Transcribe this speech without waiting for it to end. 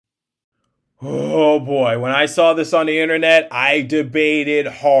Oh boy, when I saw this on the internet, I debated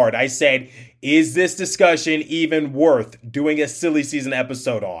hard. I said, is this discussion even worth doing a silly season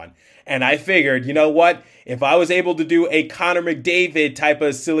episode on? And I figured, you know what? If I was able to do a Connor McDavid type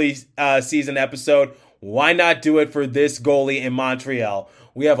of silly season episode, why not do it for this goalie in Montreal?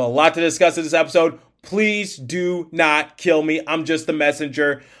 We have a lot to discuss in this episode. Please do not kill me. I'm just the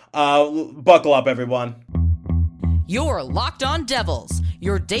messenger. Buckle up, everyone. You're Locked On Devils,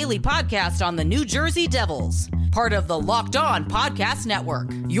 your daily podcast on the New Jersey Devils. Part of the Locked On Podcast Network,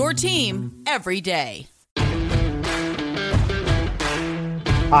 your team every day.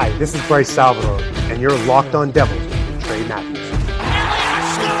 Hi, this is Bryce Salvador, and you're Locked On Devils with Trey Matthews. Elliott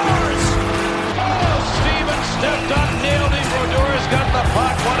scores! Oh, Stevens stepped up, nailed him. Brodor's got the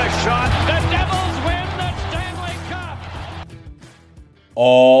puck. What a shot. The Devils win the Stanley Cup.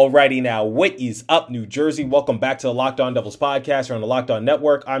 Alrighty now, what is up, New Jersey? Welcome back to the Locked On Devils podcast here on the Locked On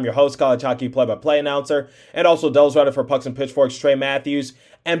Network. I'm your host, college hockey play-by-play announcer, and also Devils writer for Pucks and Pitchforks, Trey Matthews.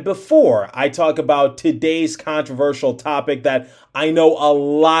 And before I talk about today's controversial topic that I know a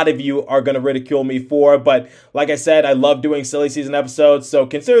lot of you are going to ridicule me for, but like I said, I love doing silly season episodes, so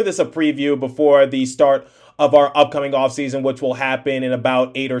consider this a preview before the start of our upcoming offseason, which will happen in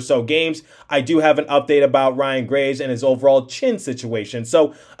about 8 or so games. I do have an update about Ryan Graves and his overall chin situation.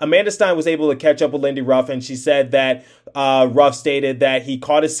 So Amanda Stein was able to catch up with Lindy Ruff, and she said that Ruff stated that he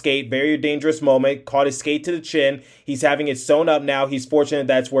caught his skate, very dangerous moment, caught his skate to the chin. He's having it sewn up now. He's fortunate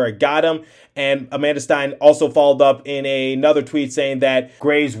that's where it got him. And Amanda Stein also followed up in another tweet saying that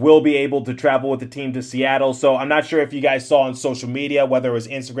Graves will be able to travel with the team to Seattle. So I'm not sure if you guys saw on social media, whether it was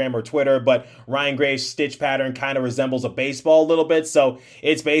Instagram or Twitter, but Ryan Graves' stitch pattern kind of resembles a baseball a little bit. So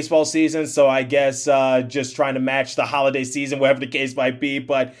it's baseball season. So I guess just trying to match the holiday season, whatever the case might be.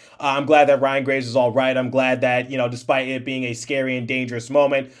 But I'm glad that Ryan Graves is all right. I'm glad that, despite it being a scary and dangerous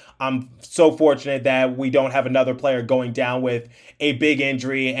moment, I'm so fortunate that we don't have another player going down with a big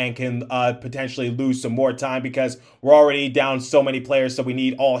injury and can potentially lose some more time because we're already down so many players, so we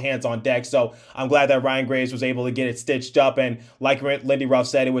need all hands on deck. So I'm glad that Ryan Graves was able to get it stitched up. And like Lindy Ruff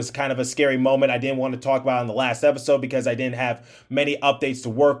said, it was kind of a scary moment. I didn't want to talk about it in the last episode because I didn't have many updates to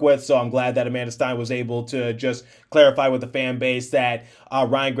work with. So I'm glad that Amanda Stein was able to just clarify with the fan base that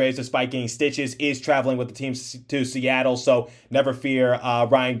Ryan Graves, despite getting stitches, is traveling with the team to Seattle. So never fear,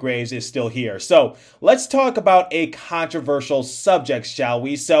 Ryan Graves is still here. So let's talk about a controversial subject, shall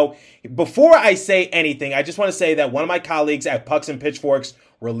we? So before I say anything, I just want to say that one of my colleagues at Pucks and Pitchforks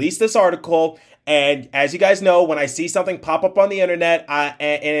released this article. And as you guys know, when I see something pop up on the internet and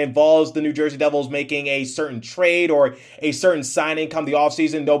it involves the New Jersey Devils making a certain trade or a certain signing come the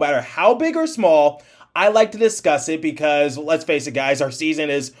offseason, no matter how big or small, I like to discuss it because, let's face it, guys, our season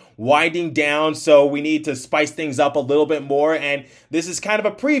is winding down, so we need to spice things up a little bit more. And this is kind of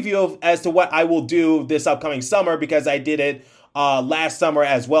a preview as to what I will do this upcoming summer because I did it last summer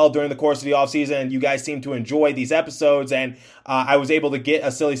as well during the course of the offseason, and you guys seem to enjoy these episodes, and I was able to get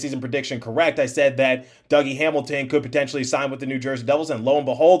a silly season prediction correct. I said that Dougie Hamilton could potentially sign with the New Jersey Devils, and lo and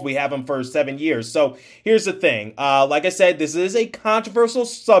behold, we have him for 7 years. So here's the thing. Like I said, this is a controversial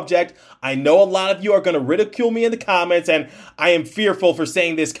subject. I know a lot of you are going to ridicule me in the comments, and I am fearful for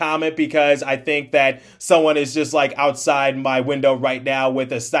saying this comment because I think that someone is just like outside my window right now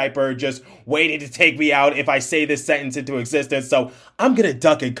with a sniper just waiting to take me out if I say this sentence into existence. So I'm going to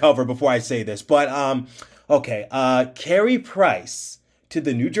duck and cover before I say this. But, okay, Carey Price to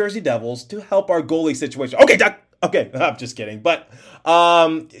the New Jersey Devils to help our goalie situation. Okay, duck. Okay, I'm just kidding. But,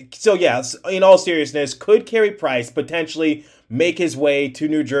 so yes, in all seriousness, could Carey Price potentially make his way to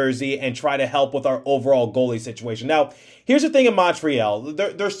New Jersey and try to help with our overall goalie situation? Now, here's the thing in Montreal.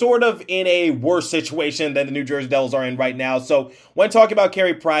 They're sort of in a worse situation than the New Jersey Devils are in right now. So when talking about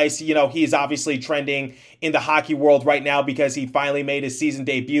Carey Price, he's obviously trending in the hockey world right now because he finally made his season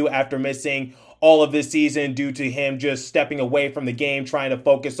debut after missing all of this season due to him just stepping away from the game, trying to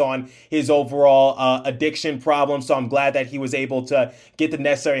focus on his overall addiction problem. So I'm glad that he was able to get the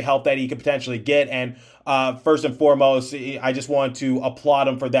necessary help that he could potentially get. And first and foremost, I just want to applaud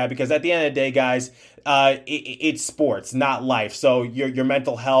him for that because at the end of the day, guys, it's sports, not life. So your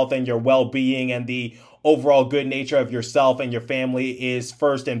mental health and your well-being and the overall good nature of yourself and your family is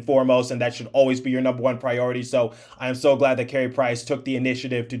first and foremost, and that should always be your number one priority. So I am so glad that Carey Price took the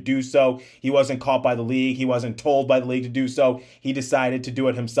initiative to do so. He wasn't caught by the league. He wasn't told by the league to do so. He decided to do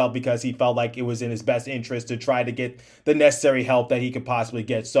it himself because he felt like it was in his best interest to try to get the necessary help that he could possibly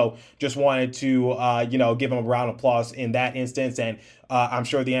get. So just wanted to, give him a round of applause in that instance. And I'm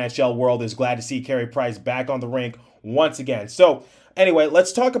sure the NHL world is glad to see Carey Price back on the rink once again. So Anyway,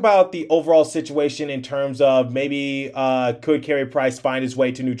 let's talk about the overall situation in terms of maybe could Carey Price find his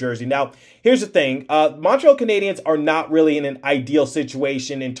way to New Jersey. Now, here's the thing. Montreal Canadiens are not really in an ideal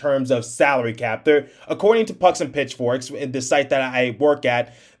situation in terms of salary cap. They're, according to Pucks and Pitchforks, the site that I work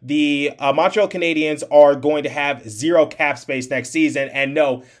at, the Montreal Canadiens are going to have zero cap space next season. And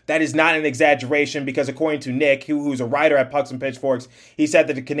no, that is not an exaggeration because according to Nick, who's a writer at Pucks and Pitchforks, he said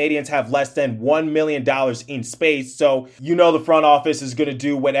that the Canadiens have less than $1 million in space. So you know the front office is going to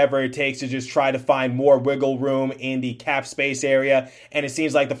do whatever it takes to just try to find more wiggle room in the cap space area. And it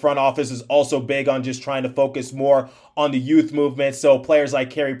seems like the front office is also big on just trying to focus more on the youth movement. So players like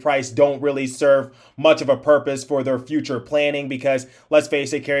Carey Price don't really serve much of a purpose for their future planning because let's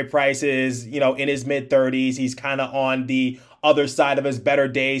face it, Carey Price is, in his mid-30s. He's kind of on the other side of his better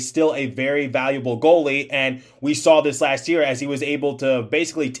days, still a very valuable goalie. And we saw this last year as he was able to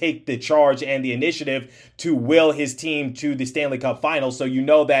basically take the charge and the initiative to will his team to the Stanley Cup Finals. So you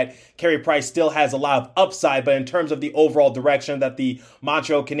know that Carey Price still has a lot of upside, but in terms of the overall direction that the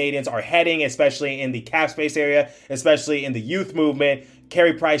Montreal Canadiens are heading, especially in the cap space area, especially in the youth movement,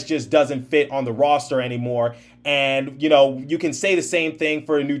 Carey Price just doesn't fit on the roster anymore. And, you can say the same thing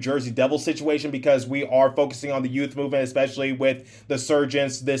for a New Jersey Devils situation because we are focusing on the youth movement, especially with the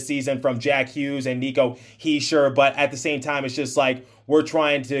surgence this season from Jack Hughes and Nico Hischier. But at the same time, it's just like we're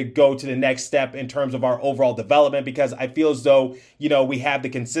trying to go to the next step in terms of our overall development because I feel as though, we have the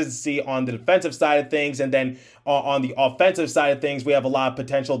consistency on the defensive side of things. And then on the offensive side of things, we have a lot of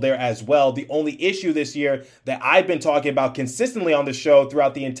potential there as well. The only issue this year that I've been talking about consistently on the show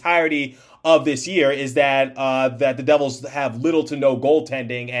throughout the entirety of this year is that that the Devils have little to no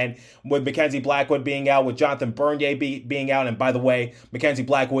goaltending, and with Mackenzie Blackwood being out, with Jonathan Bernier being out, and by the way, Mackenzie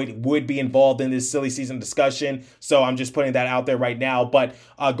Blackwood would be involved in this silly season discussion, so I'm just putting that out there right now. But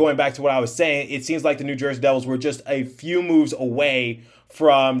going back to what I was saying, it seems like the New Jersey Devils were just a few moves away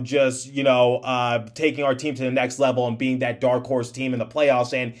from just, taking our team to the next level and being that dark horse team in the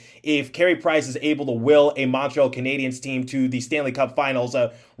playoffs. And if Carey Price is able to will a Montreal Canadiens team to the Stanley Cup Finals,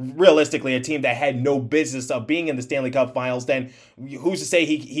 realistically a team that had no business of being in the Stanley Cup Finals, then who's to say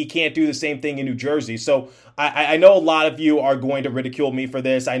he can't do the same thing in New Jersey? So I know a lot of you are going to ridicule me for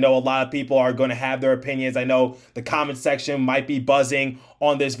this. I know a lot of people are going to have their opinions. I know the comment section might be buzzing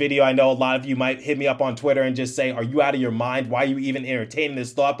on this video. I know a lot of you might hit me up on Twitter and just say, are you out of your mind? Why are you even entertaining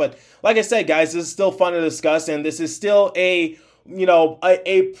this thought? But like I said, guys, this is still fun to discuss, and this is still a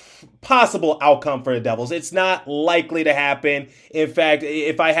possible outcome for the Devils. It's not likely to happen. In fact,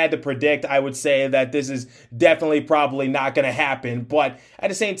 if I had to predict, I would say that this is definitely probably not going to happen. But at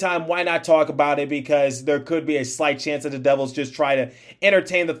the same time, why not talk about it? Because there could be a slight chance that the Devils just try to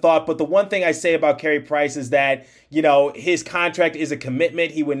entertain the thought. But the one thing I say about Carey Price is that, his contract is a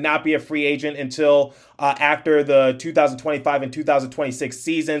commitment. He would not be a free agent until after the 2025 and 2026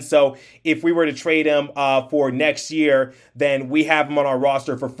 season. So if we were to trade him for next year, then we have him on our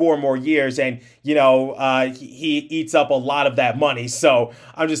roster for 4 more years. And, he eats up a lot of that money. So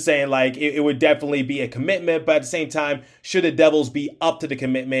I'm just saying, like, it would definitely be a commitment. But at the same time, should the Devils be up to the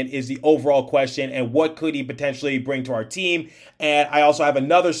commitment is the overall question. And what could he potentially bring to our team? And I also have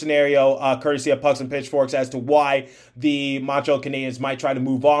another scenario, courtesy of Pucks and Pitchforks, as to why the Montreal Canadiens might try to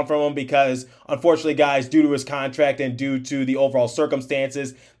move on from him. Because unfortunately, guys, due to his contract and due to the overall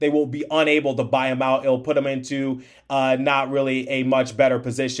circumstances, they will be unable to buy him out. It'll put him into not really a much better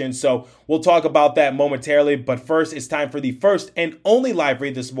position. So we'll talk about that momentarily. But first, it's time for the first and only live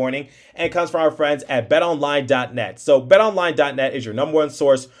read this morning. And it comes from our friends at betonline.net. So betonline.net is your number one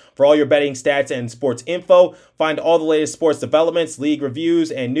source for all your betting stats and sports info. Find all the latest sports developments, league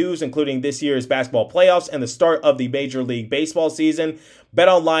reviews, and news, including this year's basketball playoffs and the start of the Major League Baseball season.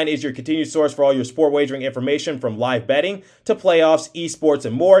 BetOnline is your continued source for all your sport wagering information, from live betting to playoffs, esports,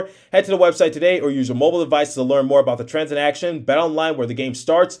 and more. Head to the website today or use your mobile device to learn more about the trends in action. BetOnline, where the game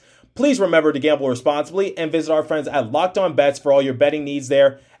starts. Please remember to gamble responsibly and visit our friends at Locked On Bets for all your betting needs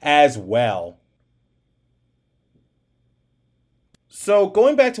there as well. So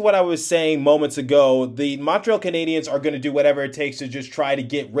going back to what I was saying moments ago, the Montreal Canadiens are going to do whatever it takes to just try to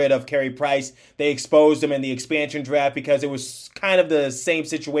get rid of Carey Price. They exposed him in the expansion draft because it was kind of the same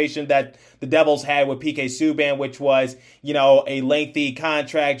situation that the Devils had with PK Subban, which was, a lengthy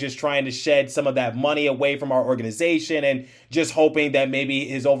contract, just trying to shed some of that money away from our organization and just hoping that maybe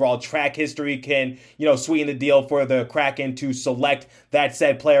his overall track history can, sweeten the deal for the Kraken to select that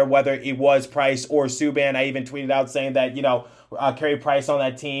said player, whether it was Price or Subban. I even tweeted out saying that, Carey Price on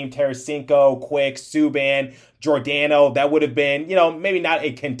that team, Tarasenko, Quick, Subban, Giordano, that would have been, maybe not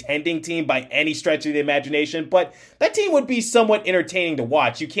a contending team by any stretch of the imagination, but that team would be somewhat entertaining to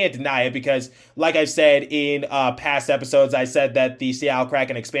watch. You can't deny it because, like I've said in past episodes, I said that the Seattle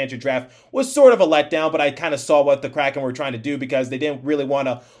Kraken expansion draft was sort of a letdown, but I kind of saw what the Kraken were trying to do because they didn't really want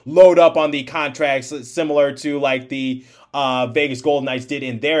to load up on the contracts similar to like the Vegas Golden Knights did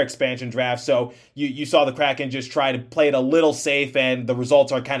in their expansion draft. So you saw the Kraken just try to play it a little safe, and the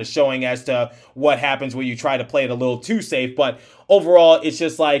results are kind of showing as to what happens when you try to play it a little too safe. But overall, it's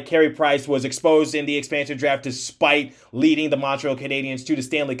just like Carey Price was exposed in the expansion draft despite leading the Montreal Canadiens to the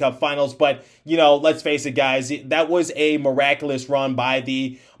Stanley Cup Finals. But, let's face it, guys, that was a miraculous run by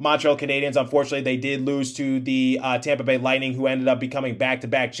the Montreal Canadiens. Unfortunately, they did lose to the Tampa Bay Lightning, who ended up becoming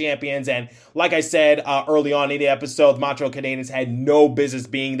back-to-back champions. And like I said early on in the episode, the Montreal Canadiens had no business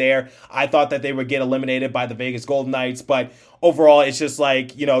being there. I thought that they would get eliminated by the Vegas Golden Knights, but overall, it's just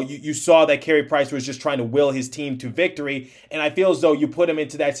like, you saw that Carey Price was just trying to will his team to victory. And I feel as though you put him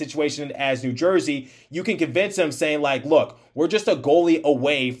into that situation as New Jersey, you can convince him saying like, look, we're just a goalie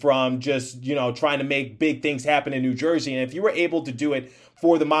away from just, trying to make big things happen in New Jersey. And if you were able to do it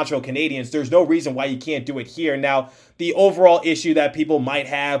for the Montreal Canadiens, there's no reason why you can't do it here. Now, the overall issue that people might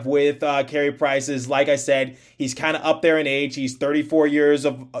have with Carey Price is, like I said, he's kind of up there in age. He's 34 years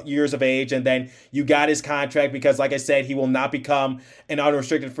of age, and then you got his contract because, like I said, he will not become an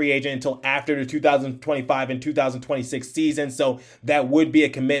unrestricted free agent until after the 2025 and 2026 season. So that would be a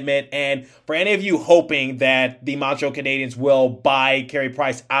commitment. And for any of you hoping that the Montreal Canadiens will buy Carey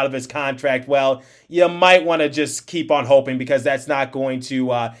Price out of his contract, well, you might want to just keep on hoping because that's not going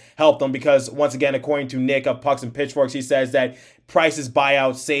to help them. Because once again, according to Nick of Pucks and Pitchforks, he says that Price's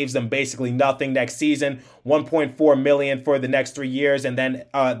buyout saves them basically nothing next season, $1.4 million for the next 3 years, and then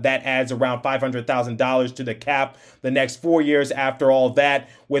that adds around $500,000 to the cap the next 4 years after all that,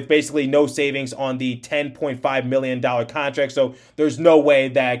 with basically no savings on the $10.5 million contract. So there's no way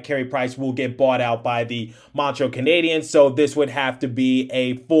that Carey Price will get bought out by the Montreal Canadiens. So this would have to be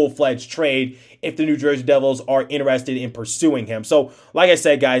a full-fledged trade if the New Jersey Devils are interested in pursuing him. So like I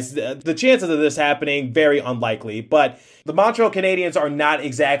said, guys, the chances of this happening, very unlikely. But the Montreal Canadiens are not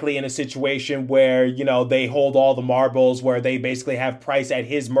exactly in a situation where, they hold all the marbles, where they basically have Price at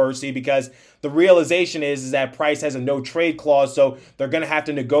his mercy, because the realization is that Price has a no trade clause. So they're going to have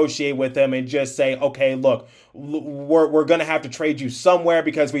to negotiate with him and just say, okay, look, we're going to have to trade you somewhere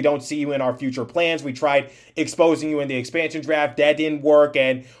because we don't see you in our future plans. We tried exposing you in the expansion draft. That didn't work.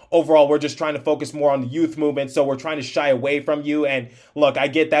 And overall, we're just trying to focus more on the youth movement. So we're trying to shy away from you. And look, I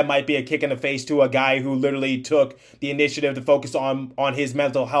get that might be a kick in the face to a guy who literally took the initiative to focus on his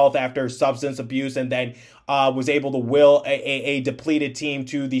mental health after substance abuse, and then was able to will a depleted team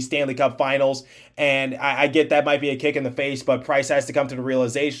to the Stanley Cup Finals. And I get that might be a kick in the face, but Price has to come to the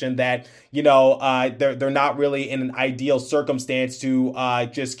realization that, they're not really in an ideal circumstance to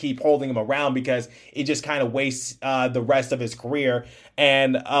just keep holding him around, because it just kind of wastes the rest of his career.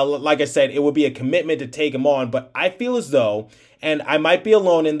 And like I said, it would be a commitment to take him on. But I feel as though, and I might be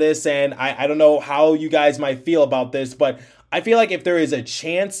alone in this, and I don't know how you guys might feel about this, but I feel like if there is a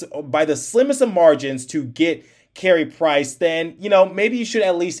chance by the slimmest of margins to get Carey Price, then, maybe you should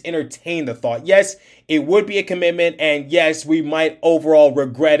at least entertain the thought. Yes, it would be a commitment, and yes, we might overall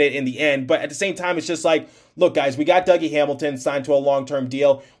regret it in the end. But at the same time, it's just like, look, guys, we got Dougie Hamilton signed to a long-term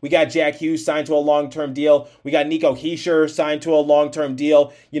deal. We got Jack Hughes signed to a long-term deal. We got Nico Hischier signed to a long-term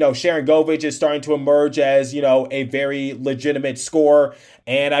deal. Sharon Govich is starting to emerge as, a very legitimate scorer.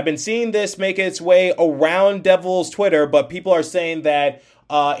 And I've been seeing this make its way around Devils Twitter, but people are saying that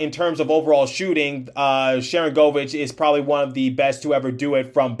in terms of overall shooting, Sharon Govich is probably one of the best to ever do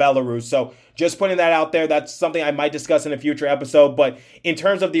it from Belarus. So just putting that out there, that's something I might discuss in a future episode. But in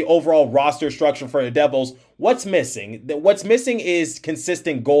terms of the overall roster structure for the Devils, what's missing? What's missing is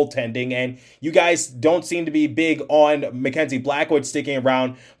consistent goaltending, and you guys don't seem to be big on Mackenzie Blackwood sticking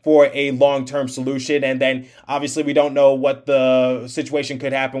around for a long-term solution. And then obviously we don't know what the situation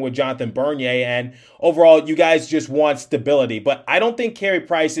could happen with Jonathan Bernier, and overall you guys just want stability. But I don't think Carey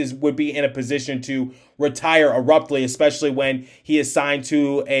Price would be in a position to retire abruptly, especially when he is signed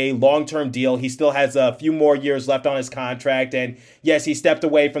to a long-term deal. He still has a few more years left on his contract, and yes, he stepped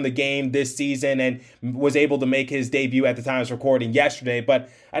away from the game this season and was able to make his debut at the time of this recording yesterday. But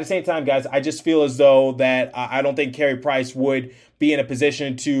at the same time, guys, I just feel as though that I don't think Carey Price would be in a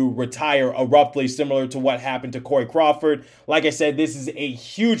position to retire abruptly, similar to what happened to Corey Crawford. Like I said, this is a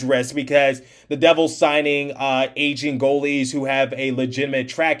huge risk because the Devils signing aging goalies who have a legitimate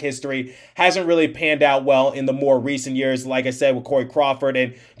track history hasn't really panned out well in the more recent years, like I said, with Corey Crawford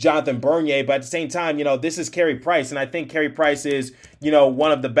and Jonathan Bernier. But at the same time, this is Carey Price, and I think Carey Price is,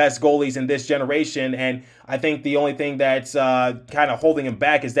 one of the best goalies in this generation. And I think the only thing that's kind of holding him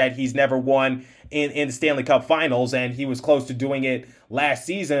back is that he's never won in the Stanley Cup Finals, and he was close to doing it last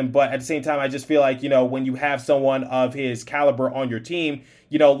season. But at the same time, I just feel like, when you have someone of his caliber on your team,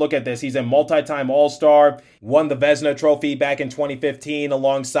 look at this. He's a multi-time All-Star, won the Vezina Trophy back in 2015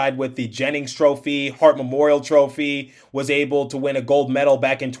 alongside with the Jennings Trophy, Hart Memorial Trophy, was able to win a gold medal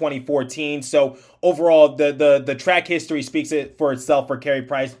back in 2014. So overall, the track history speaks for itself for Carey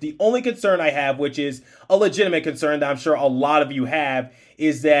Price. The only concern I have, which is a legitimate concern that I'm sure a lot of you have,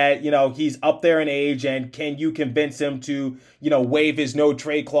 is that, he's up there in age, and can you convince him to, waive his no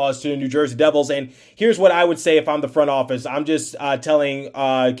trade clause to the New Jersey Devils? And here's what I would say if I'm the front office. I'm just telling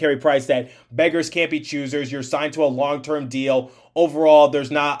Carey Price that beggars can't be choosers. You're signed to a long-term deal. Overall,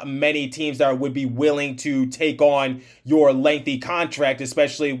 there's not many teams that would be willing to take on your lengthy contract,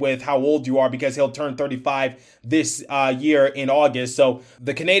 especially with how old you are, because he'll turn 35 this year in August. So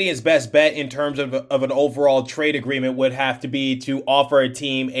the Canadiens' best bet in terms of an overall trade agreement would have to be to offer a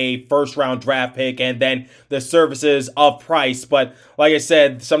team a first-round draft pick and then the services of Price. But like I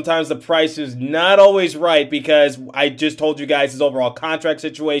said, sometimes the price is not always right, because I just told you guys his overall contract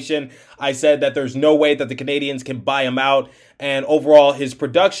situation. I said that there's no way that the Canadiens can buy him out. And overall, his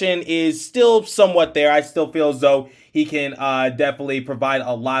production is still somewhat there. I still feel as though he can definitely provide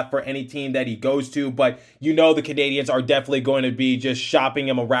a lot for any team that he goes to. But the Canadiens are definitely going to be just shopping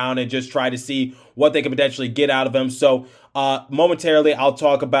him around and just try to see what they can potentially get out of him. So momentarily, I'll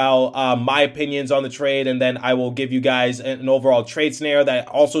talk about my opinions on the trade, and then I will give you guys an overall trade scenario that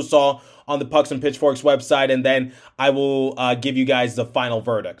I also saw on the Pucks and Pitchforks website, and then I will give you guys the final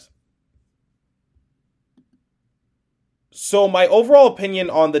verdicts. So my overall opinion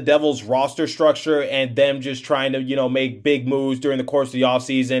on the Devils roster structure and them just trying to, make big moves during the course of the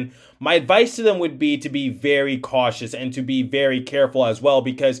offseason, my advice to them would be to be very cautious and to be very careful as well,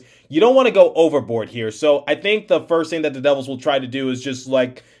 because you don't want to go overboard here. So I think the first thing that the Devils will try to do is just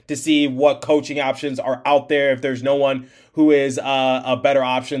to see what coaching options are out there. If there's no one who is a better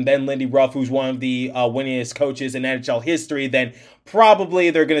option than Lindy Ruff, who's one of the winningest coaches in NHL history, then probably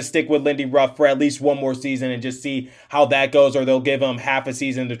they're going to stick with Lindy Ruff for at least one more season and just see how that goes, or they'll give him half a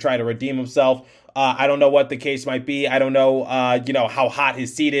season to try to redeem himself. I don't know what the case might be. I don't know, how hot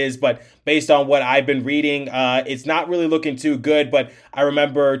his seat is, but based on what I've been reading, it's not really looking too good. But I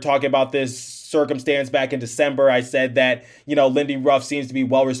remember talking about this circumstance back in December. I said that, Lindy Ruff seems to be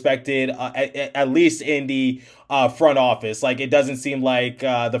well respected, at least in the front office. It doesn't seem like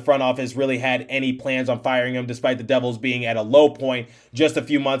the front office really had any plans on firing him, despite the Devils being at a low point just a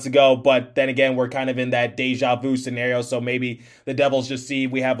few months ago. But then again, we're kind of in that deja vu scenario. So maybe the Devils just see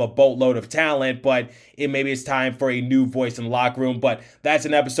we have a boatload of talent, but maybe it's time for a new voice in the locker room. But that's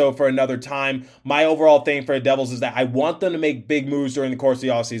an episode for another time. My overall thing for the Devils is that I want them to make big moves during the course of the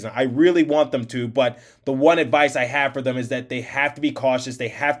offseason. I really want them to, but the one advice I have for them is that they have to be cautious. They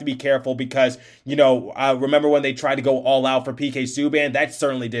have to be careful, because, remember when they tried to go all out for PK Subban? That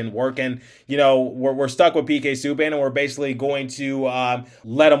certainly didn't work. And, we're stuck with PK Subban, and we're basically going to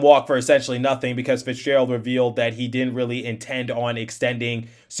let him walk for essentially nothing, because Fitzgerald revealed that he didn't really intend on extending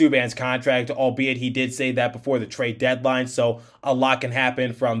Subban's contract, albeit he did say that before the trade deadline. So a lot can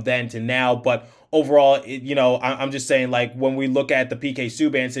happen from then to now. But overall, I'm just saying, when we look at the PK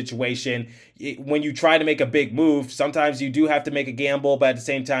Subban situation, when you try to make a big move, sometimes you do have to make a gamble, but at the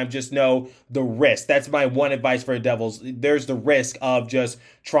same time, just know the risk. That's my one advice for the Devils. There's the risk of just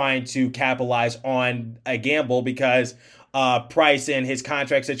trying to capitalize on a gamble, because Price and his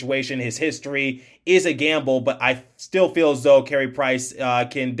contract situation, his history is a gamble, but I still feel as though Carey Price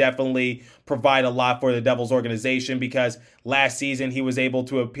can definitely provide a lot for the Devils organization, because last season he was able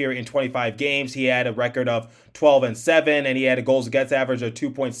to appear in 25 games. He had a record of 12-7, and he had a goals against average of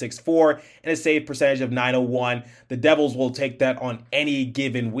 2.64 and a save percentage of .901. The Devils will take that on any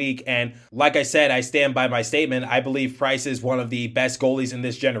given week. And like I said, I stand by my statement. I believe Price is one of the best goalies in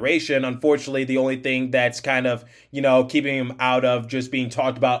this generation. Unfortunately, the only thing that's kind of, keeping him out of just being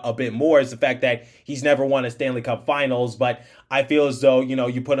talked about a bit more is the fact that he's never won a Stanley Cup Finals. But I feel as though,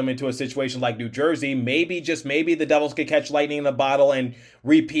 you put him into a situation like New Jersey, maybe the Devils could catch lightning in a bottle and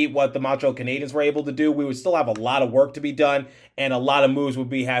repeat what the Montreal Canadiens were able to do. We would still have a lot of work to be done, and a lot of moves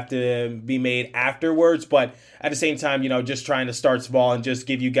would have to be made afterwards. But at the same time, just trying to start small and just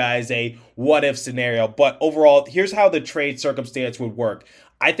give you guys a what-if scenario. But overall, here's how the trade circumstance would work.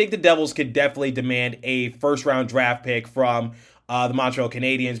 I think the Devils could definitely demand a first-round draft pick from the Montreal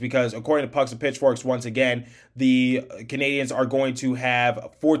Canadiens, because according to Pucks and Pitchforks, once again, the Canadiens are going to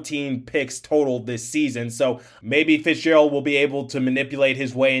have 14 picks total this season. So maybe Fitzgerald will be able to manipulate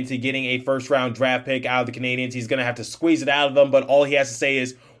his way into getting a first-round draft pick out of the Canadiens. He's going to have to squeeze it out of them, but all he has to say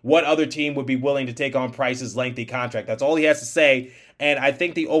is what other team would be willing to take on Price's lengthy contract. That's all he has to say. And I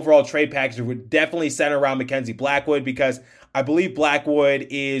think the overall trade package would definitely center around Mackenzie Blackwood, because I believe Blackwood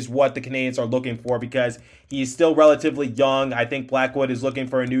is what the Canadiens are looking for, because he's still relatively young. I think Blackwood is looking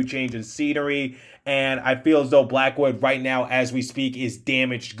for a new change in scenery. And I feel as though Blackwood right now, as we speak, is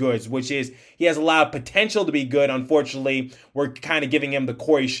damaged goods, which is he has a lot of potential to be good. Unfortunately, we're kind of giving him the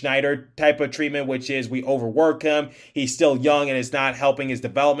Corey Schneider type of treatment, which is we overwork him. He's still young and it's not helping his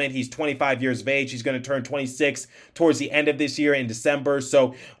development. He's 25 years of age. He's going to turn 26 towards the end of this year in December.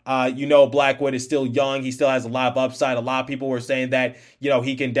 So, Blackwood is still young. He still has a lot of upside. A lot of people were saying that,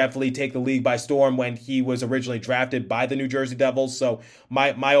 he can definitely take the league by storm when he was originally drafted by the New Jersey Devils. So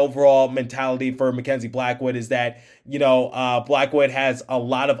my overall mentality for Mackenzie Blackwood is that, Blackwood has a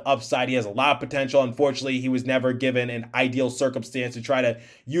lot of upside. He has a lot of potential. Unfortunately, he was never given an ideal circumstance to try to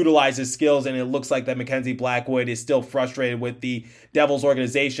utilize his skills. And it looks like that Mackenzie Blackwood is still frustrated with the Devils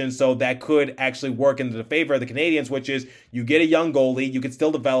organization. So that could actually work in the favor of the Canadiens, which is you get a young goalie. You can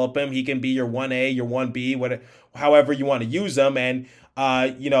still develop him. He can be your 1A, your 1B, whatever, however you want to use him. And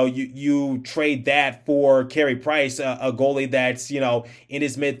you trade that for Carey Price, a goalie that's, in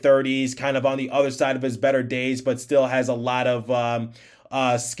his mid-30s, kind of on the other side of his better days, but still has a lot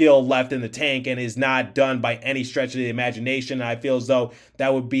of skill left in the tank and is not done by any stretch of the imagination. I feel as though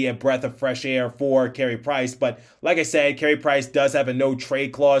that would be a breath of fresh air for Carey Price. But like I said, Carey Price does have a no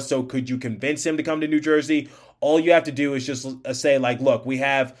trade clause, so could you convince him to come to New Jersey? All you have to do is just say, look, we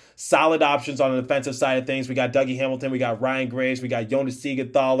have solid options on the defensive side of things. We got Dougie Hamilton, we got Ryan Graves, we got Jonas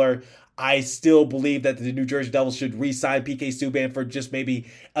Siegenthaler. I still believe that the New Jersey Devils should re-sign PK Subban for just maybe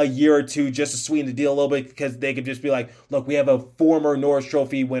a year or two just to sweeten the deal a little bit, because they could just be like, look, we have a former Norris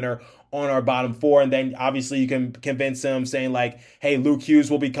Trophy winner on our bottom four. And then obviously you can convince him saying hey, Luke Hughes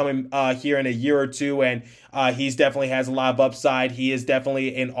will be coming here in a year or two. And he's definitely has a lot of upside. He is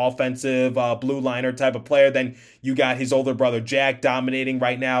definitely an offensive blue liner type of player. Then you got his older brother, Jack, dominating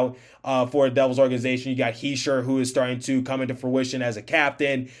right now for the Devils organization. You got Hischier, who is starting to come into fruition as a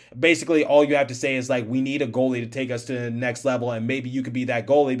captain. Basically, all you have to say is we need a goalie to take us to the next level. And maybe you could be that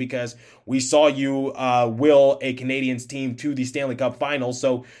goalie, because we saw you will a Canadiens team to the Stanley Cup Finals.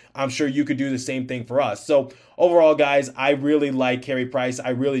 So I'm sure you could do the same thing for us. So overall, guys, I really like Carey Price. I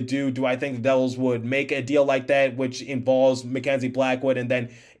really do. Do I think the Devils would make a deal like that, which involves Mackenzie Blackwood, and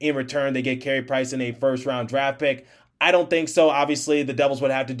then in return they get Carey Price in a first-round draft pick? I don't think so. Obviously, the Devils would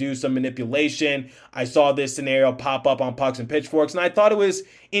have to do some manipulation. I saw this scenario pop up on Pucks and Pitchforks, and I thought it was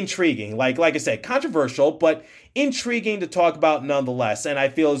intriguing. Like I said, controversial, but intriguing to talk about nonetheless. And I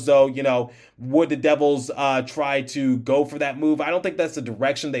feel as though, would the Devils try to go for that move? I don't think that's the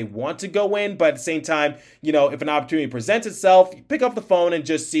direction they want to go in, but at the same time, if an opportunity presents itself, pick up the phone and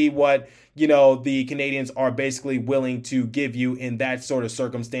just see what, the Canadiens are basically willing to give you in that sort of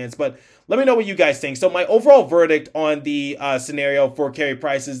circumstance. But let me know what you guys think. So my overall verdict on the scenario for Carey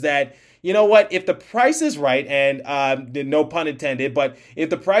Price is that, you know what, if the price is right, and no pun intended, but if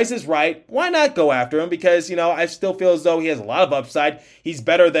the price is right, why not go after him? Because, I still feel as though he has a lot of upside. He's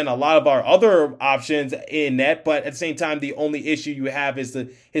better than a lot of our other options in net, but at the same time, the only issue you have is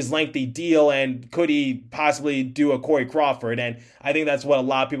his lengthy deal, and could he possibly do a Corey Crawford? And I think that's what a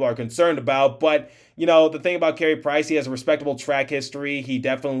lot of people are concerned about. But the thing about Carey Price, he has a respectable track history. He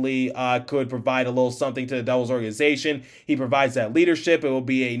definitely could provide a little something to the Devils organization. He provides that leadership. It will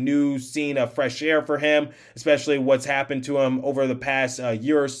be a new scene of fresh air for him, especially what's happened to him over the past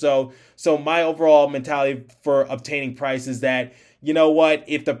year or so. So my overall mentality for obtaining Price is that,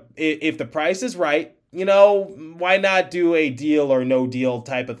 if the price is right, why not do a deal or no deal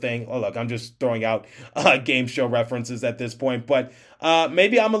type of thing? Oh, look, I'm just throwing out game show references at this point, but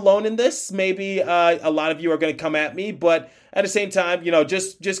maybe I'm alone in this. Maybe a lot of you are going to come at me, but at the same time,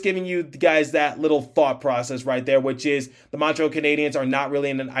 just giving you guys that little thought process right there, which is the Montreal Canadiens are not really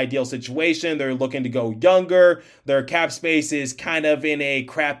in an ideal situation. They're looking to go younger. Their cap space is kind of in a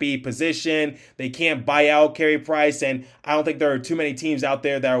crappy position. They can't buy out Carey Price, and I don't think there are too many teams out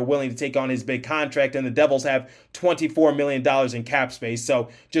there that are willing to take on his big contract, and the Devils have $24 million in cap space. So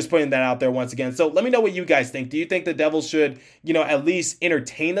just putting that out there once again. So let me know what you guys think. Do you think the Devils should, at least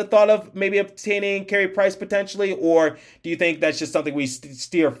entertain the thought of maybe obtaining Carey Price potentially, or do you think that's just something we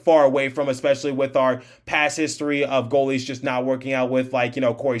steer far away from, especially with our past history of goalies just not working out with,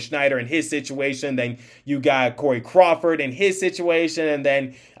 Corey Schneider and his situation? Then you got Corey Crawford and his situation, and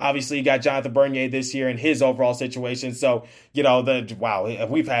then obviously you got Jonathan Bernier this year and his overall situation. So,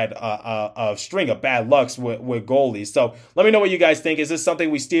 we've had a string of bad lucks with goalies. So let me know what you guys think. Is this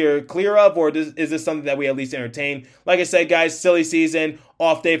something we steer clear of, or is this something that we at least entertain? Like I said, guys, silly season. season,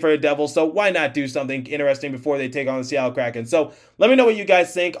 off day for the Devils, so why not do something interesting before they take on the Seattle Kraken? So let me know what you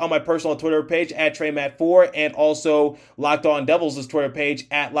guys think on my personal Twitter page at TreyMatt4, and also Locked On Devils' Twitter page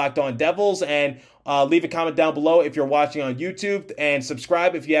at Locked On Devils, and leave a comment down below if you're watching on YouTube, and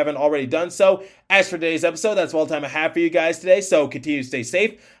subscribe if you haven't already done so. As for today's episode, that's all the time I have for you guys today, so continue to stay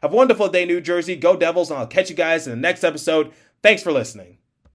safe. Have a wonderful day, New Jersey. Go Devils, and I'll catch you guys in the next episode. Thanks for listening.